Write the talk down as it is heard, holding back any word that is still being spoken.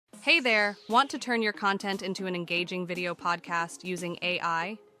Hey there, want to turn your content into an engaging video podcast using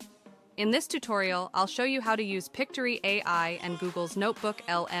AI? In this tutorial, I'll show you how to use Pictory AI and Google's Notebook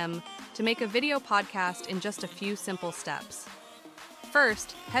LM to make a video podcast in just a few simple steps.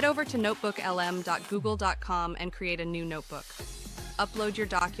 First, head over to notebooklm.google.com and create a new notebook. Upload your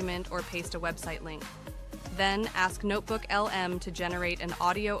document or paste a website link. Then, ask Notebook LM to generate an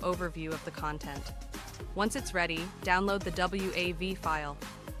audio overview of the content. Once it's ready, download the WAV file.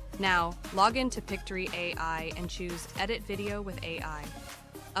 Now, log into Pictory AI and choose Edit Video with AI.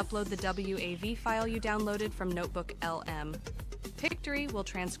 Upload the WAV file you downloaded from Notebook LM. Pictory will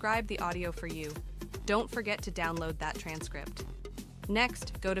transcribe the audio for you. Don't forget to download that transcript.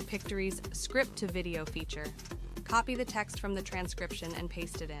 Next, go to Pictory's Script to Video feature. Copy the text from the transcription and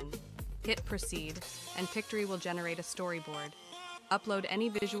paste it in. Hit Proceed, and Pictory will generate a storyboard. Upload any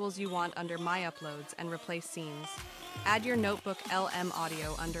visuals you want under My Uploads and replace scenes. Add your Notebook LM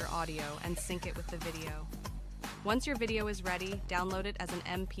audio under Audio and sync it with the video. Once your video is ready, download it as an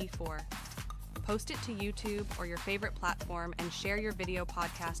MP4. Post it to YouTube or your favorite platform and share your video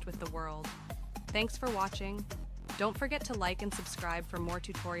podcast with the world. Thanks for watching. Don't forget to like and subscribe for more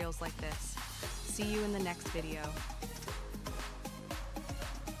tutorials like this. See you in the next video.